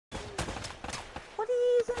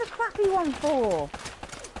happy one for?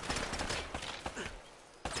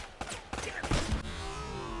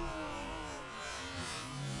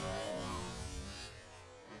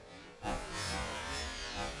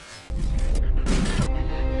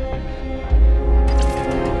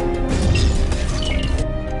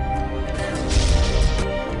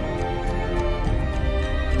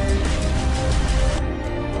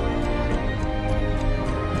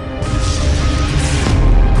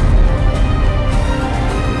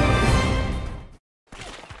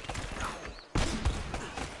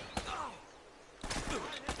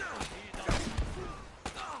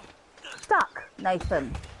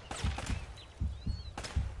 Nathan.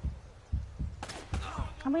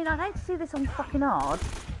 I mean, I'd hate to see this on fucking hard.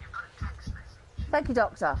 Thank you,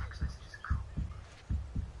 Doctor.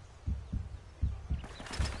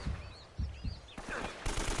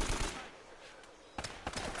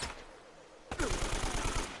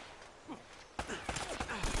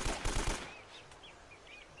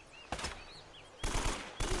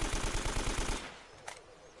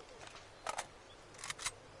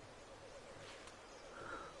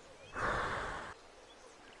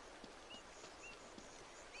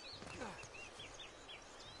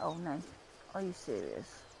 Oh no, are you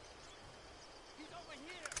serious?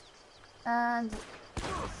 And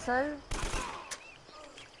so,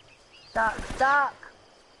 duck, duck.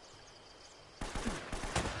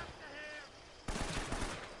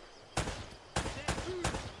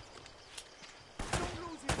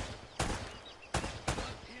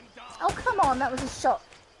 Oh come on, that was a shot.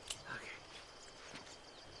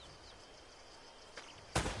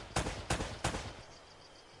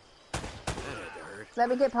 Let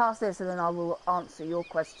me get past this and then I will answer your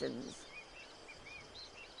questions.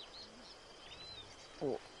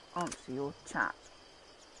 Or answer your chat.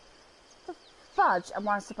 The fudge am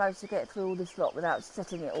I supposed to get through all this lot without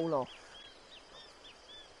setting it all off?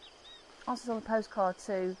 Answers on the postcard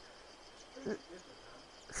too.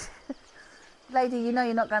 Lady, you know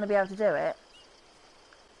you're not going to be able to do it.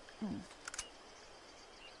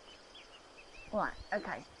 Right,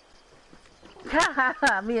 okay.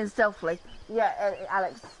 Me and stealthily. Yeah,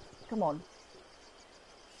 Alex, come on.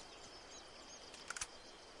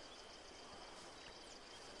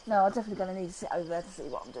 No, I'm definitely going to need to sit over there to see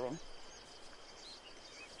what I'm doing.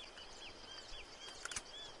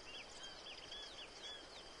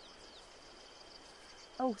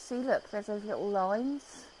 Oh, see, look, there's those little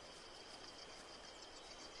lines.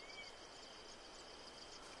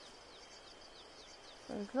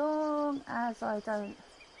 As long as I don't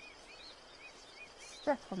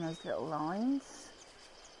step on those little lines,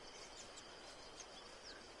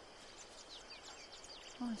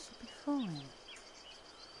 I should be fine.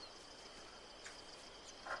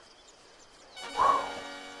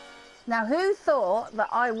 Now, who thought that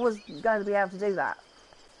I was going to be able to do that?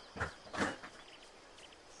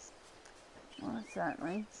 Well,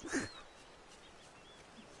 certainly.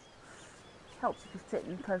 Helps if you're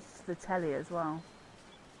sitting close to the telly as well.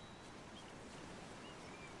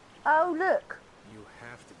 Oh, look! You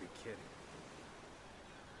have to be kidding.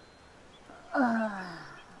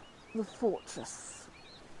 The fortress.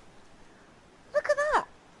 Look at that!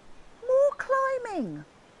 More climbing!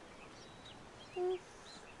 Who'd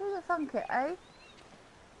have thunk it, eh?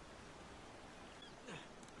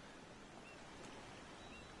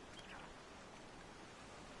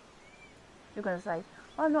 You're going to say,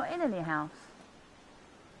 I'm not in any house,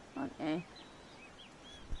 aren't you?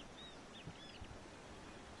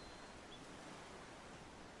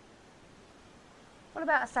 What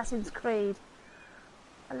about Assassin's Creed?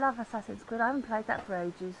 I love Assassin's Creed. I haven't played that for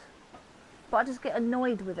ages. But I just get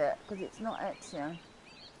annoyed with it because it's not Ezio.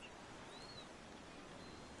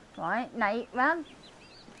 Right, Nate, round.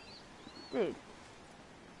 Dude.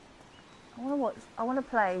 I want to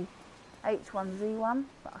play H1Z1,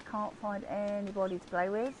 but I can't find anybody to play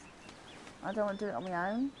with. I don't want to do it on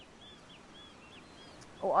my own.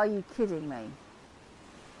 Or are you kidding me?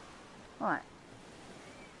 Right.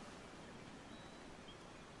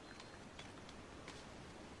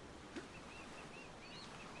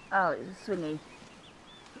 Oh, it's a swingy.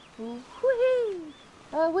 Ooh, wee-hee.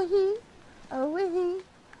 Oh, wee-hee. Oh, wee-hee.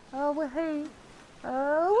 Oh, wee-hee.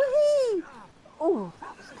 Oh, wee-hee. Oh,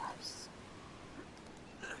 that was close.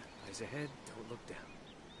 Eyes ahead, don't look down.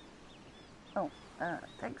 Oh,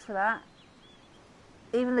 thanks for that.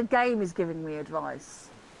 Even the game is giving me advice.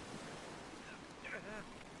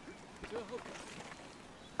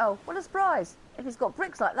 Oh, what a surprise. If it's got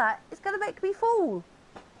bricks like that, it's going to make me fall.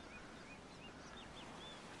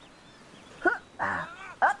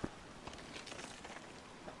 Up.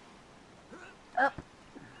 Up.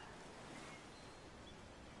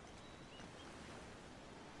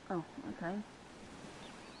 Oh, okay.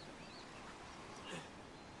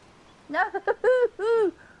 No!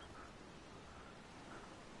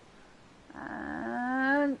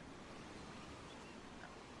 And...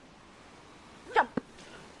 jump!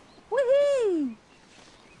 Woohoo!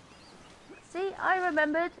 See, I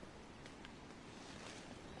remembered.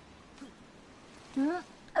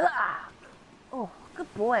 Oh,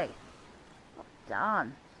 good boy. Well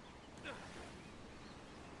done.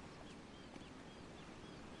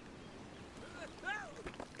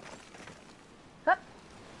 Hup.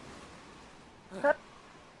 Hup.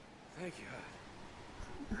 Thank you.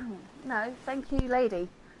 No, thank you, lady,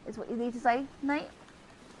 is what you need to say, Nate.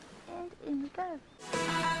 And in we go.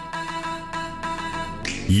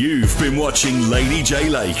 You've been watching Lady J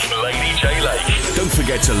Lake. Lady J Lake. Don't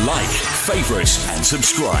forget to like, favourite and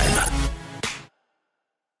subscribe.